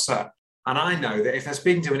re or sir. And I know that if they're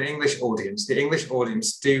speaking to an English audience, the English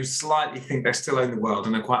audience do slightly think they still own the world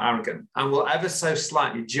and are quite arrogant and will ever so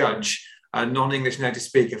slightly judge a non-English native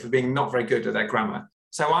speaker for being not very good at their grammar.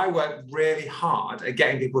 So I work really hard at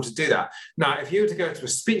getting people to do that. Now, if you were to go to a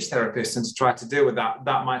speech therapist and to try to deal with that,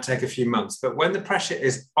 that might take a few months. But when the pressure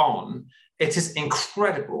is on, it is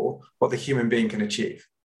incredible what the human being can achieve.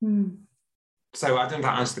 So I don't know if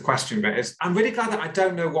that answers the question, but I'm really glad that I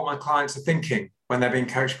don't know what my clients are thinking when they're being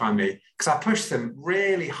coached by me, because I push them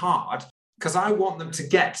really hard because I want them to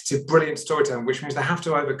get to brilliant storytelling, which means they have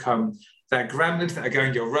to overcome their gremlins that are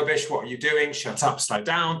going, you're rubbish, what are you doing? Shut up, slow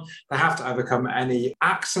down. They have to overcome any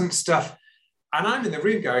accent stuff. And I'm in the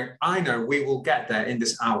room going, I know we will get there in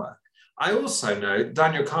this hour. I also know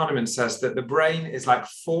Daniel Kahneman says that the brain is like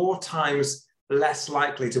 4 times less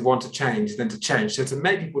likely to want to change than to change. So to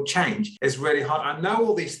make people change is really hard. I know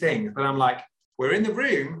all these things, but I'm like, we're in the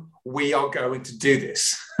room, we are going to do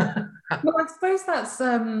this. Well, I suppose that's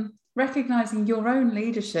recognizing your own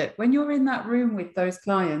leadership. When you're in that room with those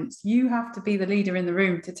clients, you have to be the leader in the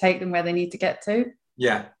room to take them where they need to get to.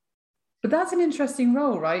 Yeah. But that's an interesting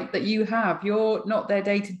role, right? That you have. You're not their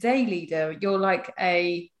day-to-day leader. You're like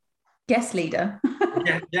a guest leader.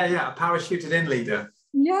 Yeah. A parachuted in leader.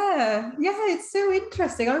 Yeah, it's so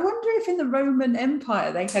interesting. I wonder if in the Roman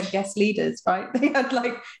Empire they had guest leaders, right? They had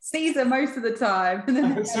like Caesar most of the time. And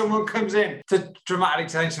then someone comes in to dramatically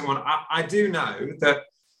change someone. I do know that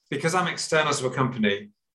because I'm external to a company,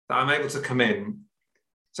 that I'm able to come in.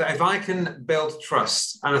 So if I can build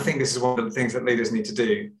trust, and I think this is one of the things that leaders need to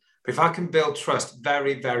do, but if I can build trust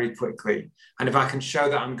very, very quickly, and if I can show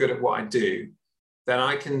that I'm good at what I do, then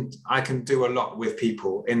I can do a lot with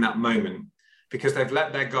people in that moment, because they've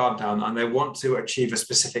let their guard down and they want to achieve a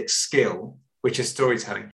specific skill, which is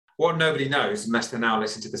storytelling. What nobody knows, unless they're now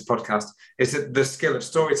listening to this podcast, is that the skill of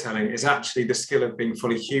storytelling is actually the skill of being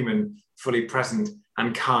fully human, fully present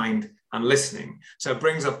and kind and listening. So it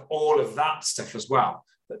brings up all of that stuff as well,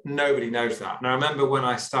 but nobody knows that. And I remember when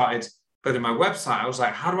I started building my website, I was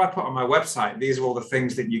like, how do I put on my website? These are all the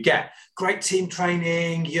things that you get. Great team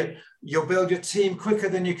training. You'll build your team quicker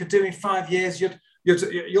than you could do in 5 years.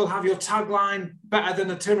 You'll have your tagline better than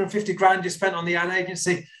the 250 grand you spent on the ad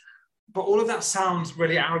agency. But all of that sounds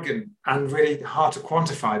really arrogant and really hard to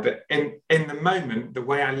quantify. But in the moment, the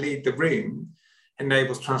way I lead the room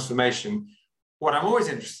enables transformation. What I'm always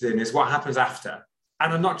interested in is what happens after.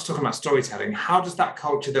 And I'm not just talking about storytelling. How does that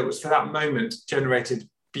culture that was for that moment generated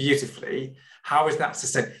beautifully, how is that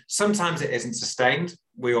sustained? Sometimes it isn't sustained.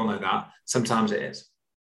 We all know that. Sometimes it is.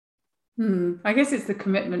 I guess it's the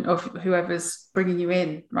commitment of whoever's bringing you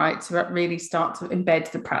in, right? To really start to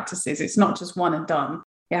embed the practices. It's not just one and done.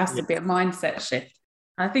 It has to be a mindset shift.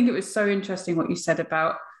 And I think it was so interesting what you said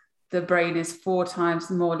about the brain is 4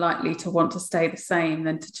 times more likely to want to stay the same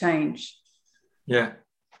than to change. Yeah.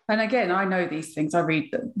 And again, I know these things. I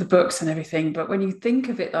read the books and everything. But when you think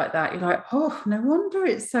of it like that, you're like, oh, no wonder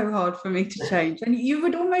it's so hard for me to change. And you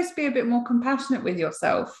would almost be a bit more compassionate with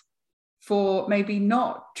yourself for maybe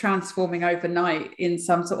not transforming overnight in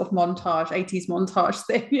some sort of montage, 80s montage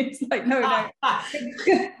thing. It's like, no, it's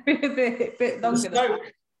going to be a bit longer than that.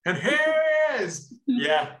 And here it is.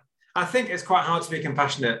 Yeah. I think it's quite hard to be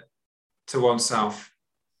compassionate to oneself.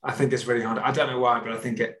 I think it's really hard. I don't know why, but I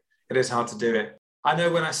think it is hard to do it. I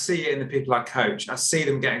know when I see it in the people I coach, I see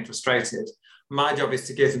them getting frustrated. My job is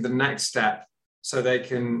to give them the next step so they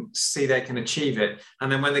can see they can achieve it.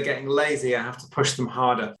 And then when they're getting lazy, I have to push them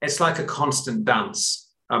harder. It's like a constant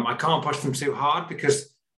dance. I can't push them too hard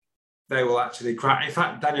because they will actually crack. In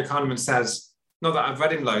fact, Daniel Kahneman says, not that I've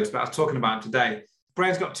read him loads, but I was talking about him today.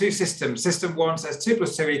 Brain's got 2 systems. System 1 says 2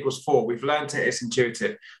 + 2 = 4. We've learned it. It's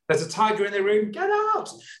intuitive. There's a tiger in the room. Get out.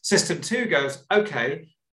 System 2 goes, okay,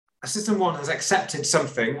 System 1 has accepted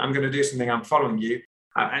something. I'm going to do something. I'm following you.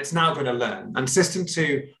 It's now going to learn. And System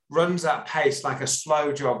 2 runs at pace like a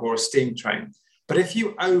slow jog or a steam train. But if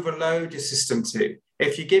you overload your System 2,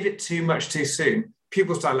 if you give it too much too soon,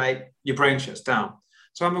 pupils dilate, your brain shuts down.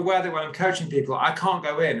 So I'm aware that when I'm coaching people, I can't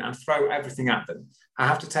go in and throw everything at them. I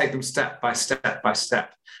have to take them step by step by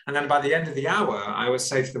step. And then by the end of the hour, I would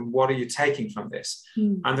say to them, what are you taking from this?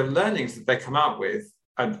 And the learnings that they come out with,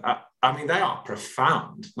 I mean, they are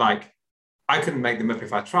profound. Like, I couldn't make them up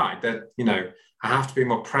if I tried. That, you know, I have to be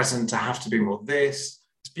more present. I have to be more this.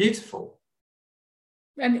 It's beautiful.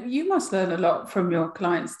 And you must learn a lot from your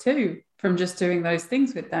clients too, from just doing those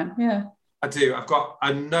things with them. Yeah. I do. I've got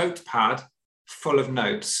a notepad full of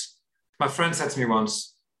notes. My friend said to me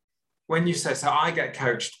once, when you say, so I get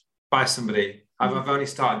coached by somebody, I've only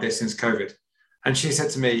started this since COVID. And she said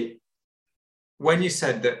to me, when you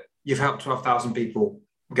said that you've helped 12,000 people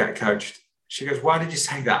get coached, she goes, why did you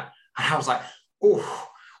say that? And I was like, oh,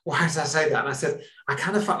 why did I say that? And I said, I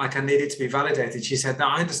kind of felt like I needed to be validated. She said, no,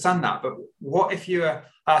 I understand that. But what if you were,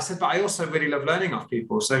 I said, but I also really love learning off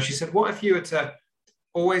people. So she said, what if you were to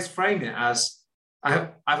always frame it as, I've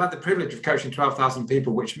had the privilege of coaching 12,000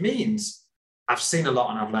 people, which means I've seen a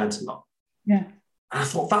lot and I've learned a lot. Yeah. And I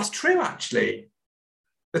thought, that's true, actually.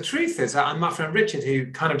 The truth is that I'm my friend Richard,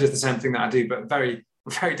 who kind of does the same thing that I do, but very,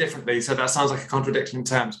 very differently. So that sounds like a contradiction in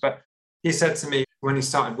terms. But he said to me when he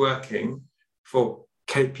started working for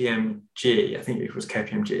KPMG, I think it was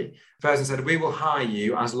KPMG, the person said, we will hire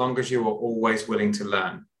you as long as you are always willing to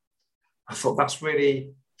learn. I thought that's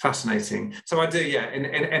really fascinating. So I do, yeah,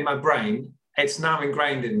 in my brain, it's now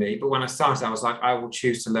ingrained in me. But when I started, I was like, I will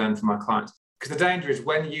choose to learn from my clients. Because the danger is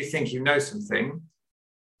when you think you know something,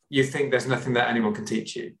 you think there's nothing that anyone can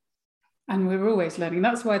teach you. And we're always learning.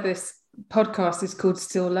 That's why this podcast is called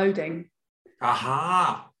Still Loading.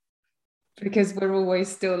 Aha. Because we're always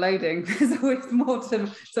still loading. There's always more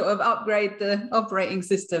to sort of upgrade the operating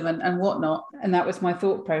system and whatnot. And that was my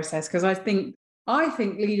thought process. Because I think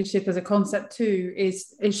leadership as a concept too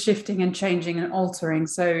is shifting and changing and altering.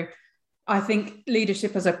 So I think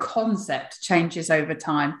leadership as a concept changes over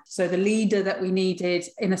time. So the leader that we needed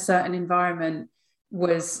in a certain environment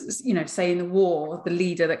was, you know, say in the war, the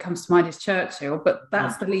leader that comes to mind is Churchill, but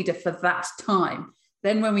that's the leader for that time.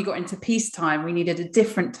 Then when we got into peacetime, we needed a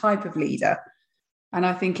different type of leader. And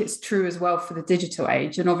I think it's true as well for the digital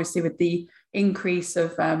age. And obviously with the increase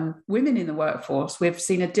of women in the workforce, we've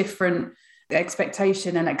seen a different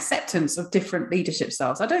expectation and acceptance of different leadership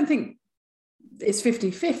styles. I don't think it's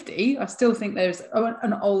 50-50. I still think there's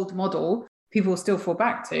an old model people will still fall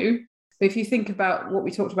back to. But if you think about what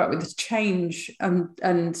we talked about with the change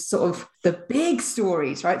and sort of the big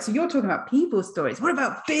stories, right? So you're talking about people's stories. What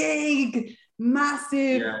about big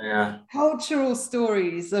massive cultural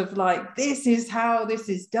stories of like, this is how this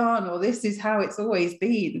is done, or this is how it's always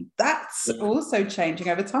been. That's also changing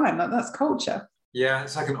over time. Like, that's culture. Yeah,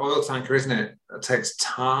 it's like an oil tanker, isn't it? It takes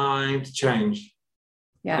time to change.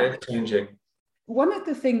 Yeah. It's changing. One of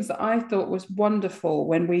the things that I thought was wonderful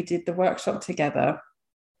when we did the workshop together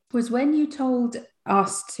was when you told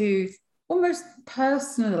us to almost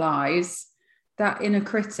personalize that inner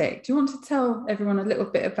critic. Do you want to tell everyone a little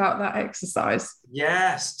bit about that exercise?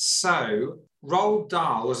 Yes. So Roald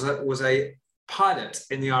Dahl was a pilot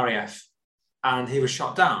in the RAF, and he was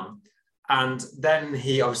shot down. And then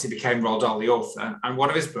he obviously became Roald Dahl, the author. And one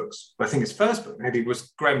of his books, I think his first book maybe,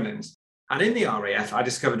 was Gremlins. And in the RAF, I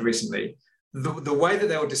discovered recently, the way that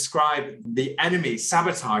they would describe the enemy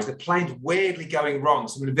sabotage, the planes weirdly going wrong,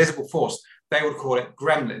 some invisible force, they would call it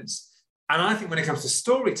gremlins. And I think when it comes to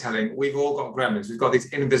storytelling, we've all got gremlins. We've got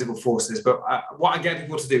these invisible forces. But what I get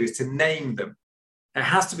people to do is to name them. It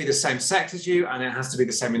has to be the same sex as you, and it has to be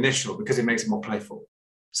the same initial, because it makes it more playful.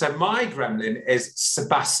 So my gremlin is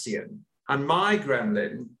Sebastian. And my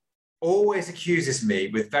gremlin always accuses me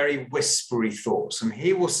with very whispery thoughts. And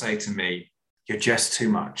he will say to me, "You're just too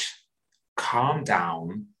much. Calm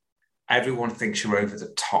down. Everyone thinks you're over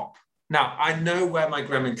the top." Now, I know where my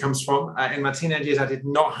gremlin comes from. In my teenage years, I did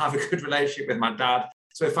not have a good relationship with my dad.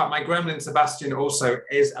 So in fact, my gremlin, Sebastian, also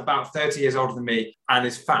is about 30 years older than me and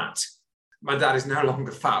is fat. My dad is no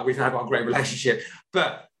longer fat. We've now got a great relationship.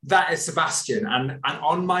 But that is Sebastian. And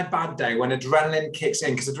on my bad day, when adrenaline kicks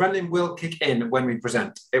in, because adrenaline will kick in when we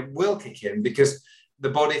present, it will kick in because the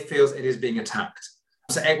body feels it is being attacked.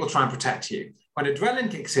 So it will try and protect you. When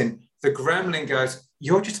adrenaline kicks in, the gremlin goes,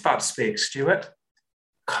 "You're just about to speak, Stuart.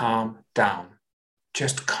 Calm down.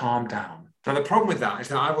 Just calm down." Now, the problem with that is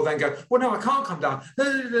that I will then go, "Well, no, I can't calm down."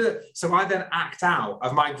 So I then act out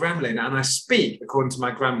of my gremlin and I speak according to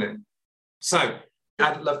my gremlin. So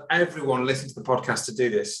I'd love everyone listening to the podcast to do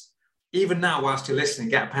this. Even now, whilst you're listening,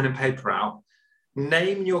 get a pen and paper out.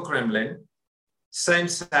 Name your gremlin, same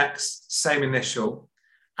sex, same initial,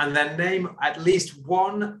 and then name at least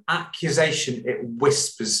one accusation it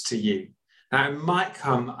whispers to you. Now, it might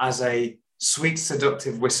come as a sweet,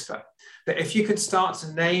 seductive whisper. But if you could start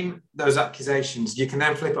to name those accusations, you can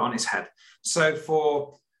then flip it on its head. So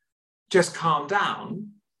for just calm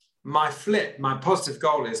down, my positive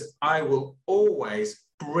goal is I will always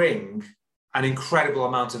bring an incredible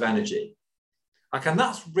amount of energy. And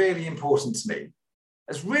that's really important to me.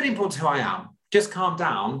 It's really important who I am. Just calm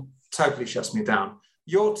down totally shuts me down.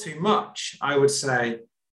 You're too much. I would say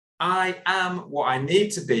I am what I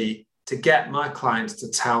need to be to get my clients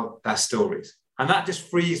to tell their stories. And that just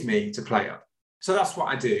frees me to play up. So that's what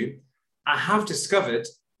I do. I have discovered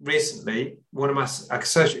recently, one of my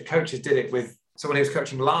associate coaches did it with someone who was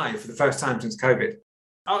coaching live for the first time since COVID.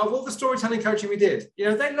 Of all the storytelling coaching we did,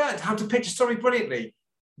 they learned how to pitch a story brilliantly.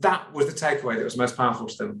 That was the takeaway that was most powerful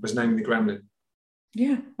to them, was naming the gremlin.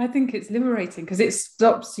 Yeah, I think it's liberating because it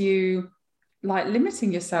stops you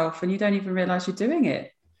limiting yourself and you don't even realize you're doing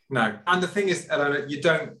it. No. And the thing is, Ilona,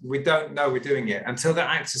 we don't know we're doing it until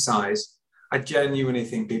that exercise. I genuinely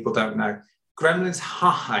think people don't know. Gremlins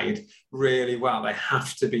hide really well. They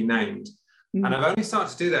have to be named. And I've only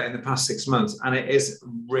started to do that in the past 6 months, and it is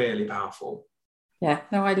really powerful. Yeah,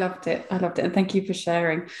 no, I loved it. And thank you for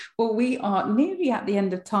sharing. Well, we are nearly at the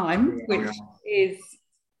end of time, which is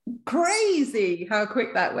crazy how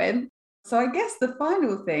quick that went. So I guess the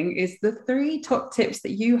final thing is the 3 top tips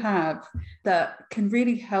that you have that can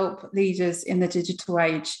really help leaders in the digital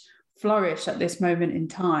age flourish at this moment in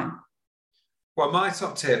time. Well, my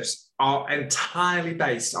top tips are entirely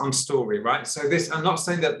based on story, right? So I'm not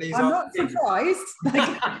saying that these I'm not surprised.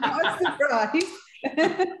 I'm surprised.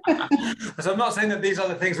 So I'm not saying that these are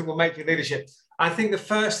the things that will make your leadership. I think the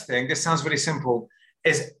first thing, this sounds really simple,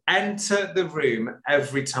 is enter the room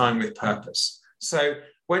every time with purpose. So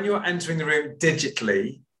when you're entering the room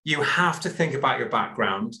digitally, you have to think about your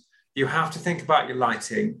background. You have to think about your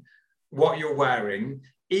lighting, what you're wearing,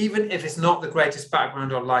 even if it's not the greatest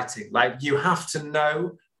background or lighting. You have to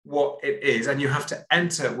know what it is, and you have to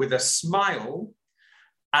enter with a smile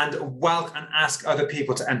and welcome and ask other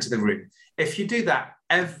people to enter the room. If you do that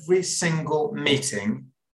every single meeting,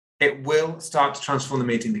 it will start to transform the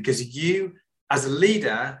meeting, because you, as a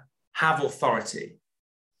leader, have authority.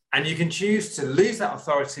 And you can choose to lose that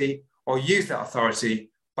authority or use that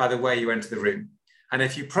authority by the way you enter the room. And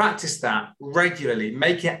if you practice that regularly,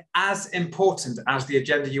 make it as important as the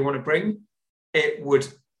agenda you want to bring, it would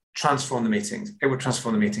transform the meetings. It would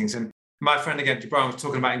transform the meetings. And my friend, again, Brian, was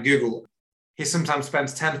talking about in Google, he sometimes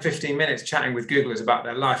spends 10, 15 minutes chatting with Googlers about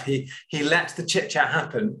their life. He lets the chit chat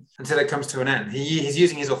happen until it comes to an end. He's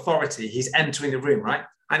using his authority. He's entering the room, right?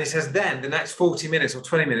 And he says, then the next 40 minutes or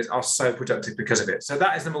 20 minutes are so productive because of it. So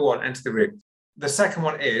that is number one, enter the room. The second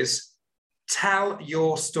one is tell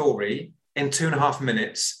your story in 2.5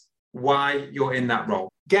 minutes why you're in that role.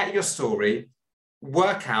 Get your story,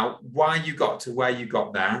 work out why you got to where you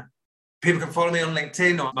got there. People can follow me on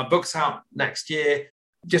LinkedIn, or my book's out next year.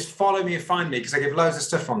 Just follow me and find me, because I give loads of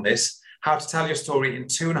stuff on this, how to tell your story in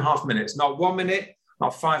 2.5 minutes, not 1 minute,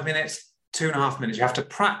 not 5 minutes, 2.5 minutes. You have to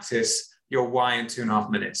practice your why in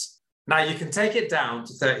 2.5 minutes. Now, you can take it down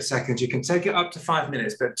to 30 seconds. You can take it up to 5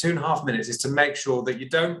 minutes, but 2.5 minutes is to make sure that you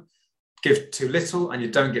don't give too little and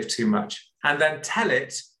you don't give too much. And then tell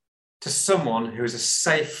it to someone who is a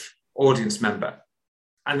safe audience member.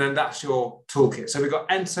 And then that's your toolkit. So we've got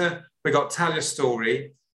enter, we've got tell your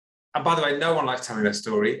story. And by the way, no one likes telling their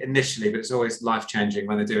story initially, but it's always life-changing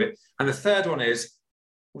when they do it. And the third one is,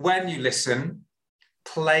 when you listen,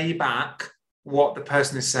 play back what the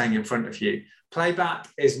person is saying in front of you. Playback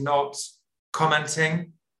is not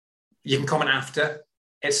commenting. You can comment after.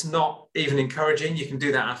 It's not even encouraging. You can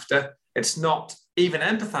do that after. It's not even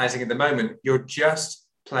empathizing at the moment. You're just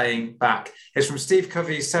playing back. It's from Steve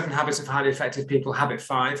Covey's 7 Habits of Highly Effective People, Habit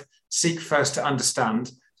 5, seek first to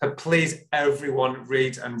understand. So please, everyone,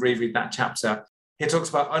 read and reread that chapter. He talks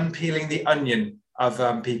about unpeeling the onion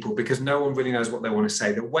of people, because no one really knows what they want to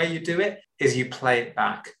say. The way you do it is you play it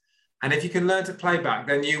back. And if you can learn to play back,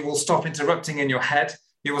 then you will stop interrupting in your head.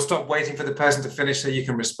 You will stop waiting for the person to finish so you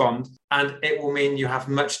can respond. And it will mean you have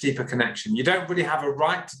much deeper connection. You don't really have a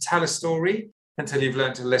right to tell a story until you've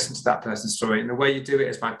learned to listen to that person's story. And the way you do it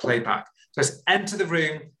is by playback. Just enter the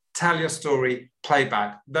room, tell your story,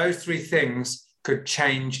 playback. Those 3 things could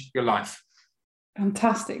change your life.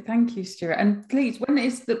 Fantastic. Thank you, Stuart. And please,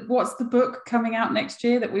 what's the book coming out next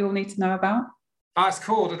year that we all need to know about? At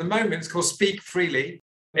the moment, it's called Speak Freely.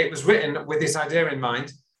 It was written with this idea in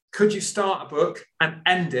mind. Could you start a book and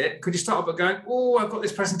end it? Could you start a book going, oh, I've got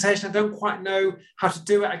this presentation, I don't quite know how to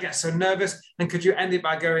do it, I get so nervous. And could you end it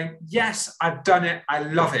by going, yes, I've done it, I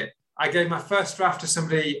love it. I gave my first draft to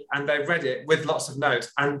somebody and they read it with lots of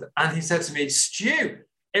notes. And he said to me, Stu,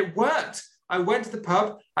 it worked. I went to the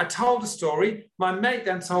pub, I told a story. My mate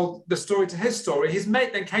then told the story to his story. His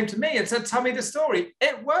mate then came to me and said, tell me the story.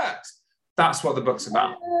 It worked. That's what the book's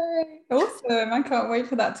about. Yay. Awesome. I can't wait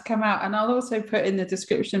for that to come out. And I'll also put in the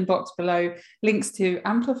description box below links to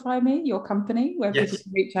Amplify Me, your company, where people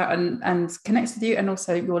can reach out and connect with you, and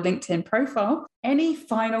also your LinkedIn profile. Any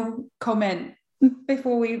final comment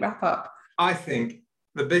before we wrap up? I think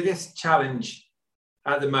the biggest challenge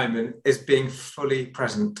at the moment is being fully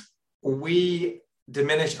present. We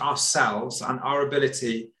diminish ourselves and our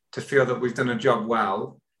ability to feel that we've done a job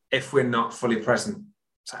well if we're not fully present.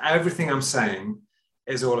 So everything I'm saying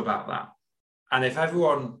is all about that. And if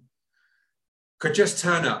everyone could just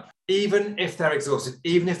turn up, even if they're exhausted,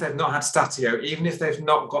 even if they've not had statio, even if they've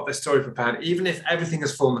not got their story prepared, even if everything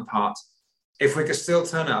has fallen apart, if we could still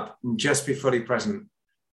turn up and just be fully present,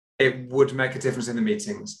 it would make a difference in the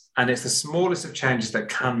meetings. And it's the smallest of changes that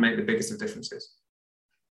can make the biggest of differences.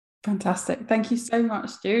 Fantastic. Thank you so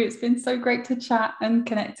much, Stu. It's been so great to chat and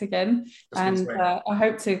connect again. And I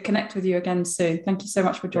hope to connect with you again soon. Thank you so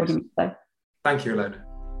much for joining me today. Thank you, Ilona.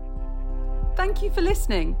 Thank you for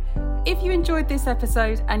listening. If you enjoyed this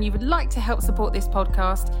episode and you would like to help support this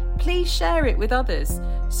podcast, please share it with others.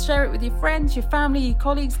 Share it with your friends, your family, your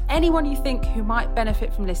colleagues, anyone you think who might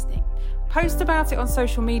benefit from listening. Post about it on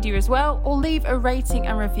social media as well, or leave a rating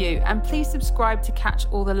and review. And please subscribe to catch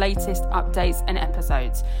all the latest updates and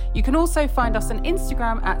episodes. You can also find us on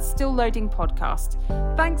Instagram at Still Loading Podcast.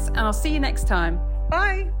 Thanks, and I'll see you next time.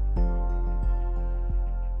 Bye.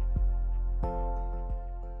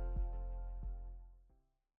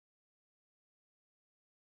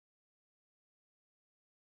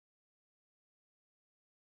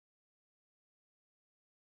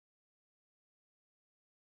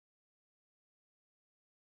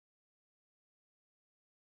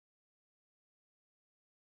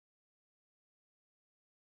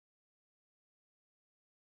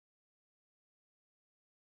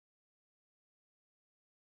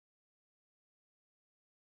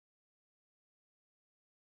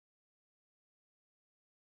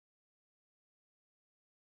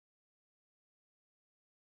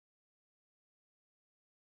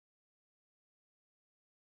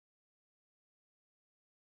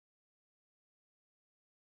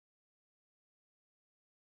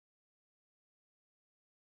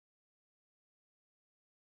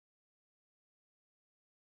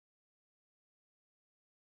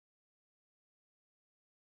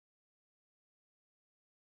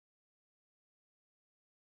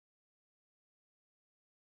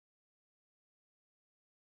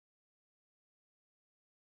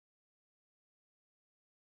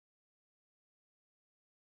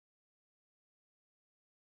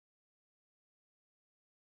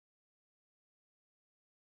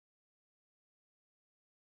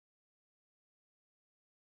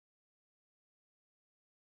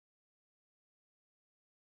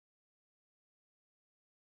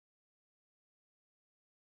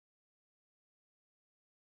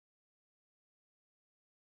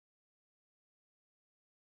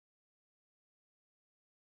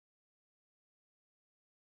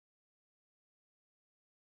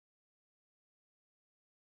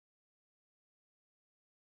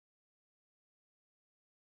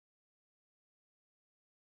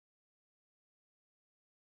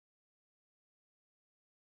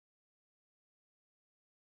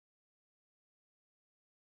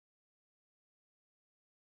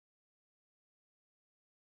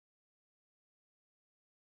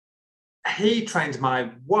 he trained my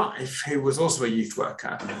wife, who was also a youth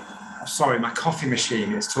worker. Sorry, my coffee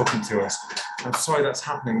machine is talking to us. I'm sorry that's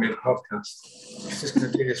happening mid-podcast. I'm just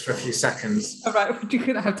going to do this for a few seconds. All right, you're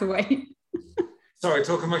going to have to wait. Sorry,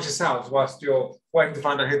 talk amongst yourselves whilst you're waiting to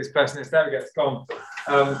find out who this person is. There we go, it's gone.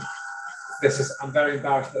 I'm very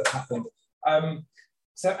embarrassed that happened.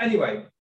 So anyway,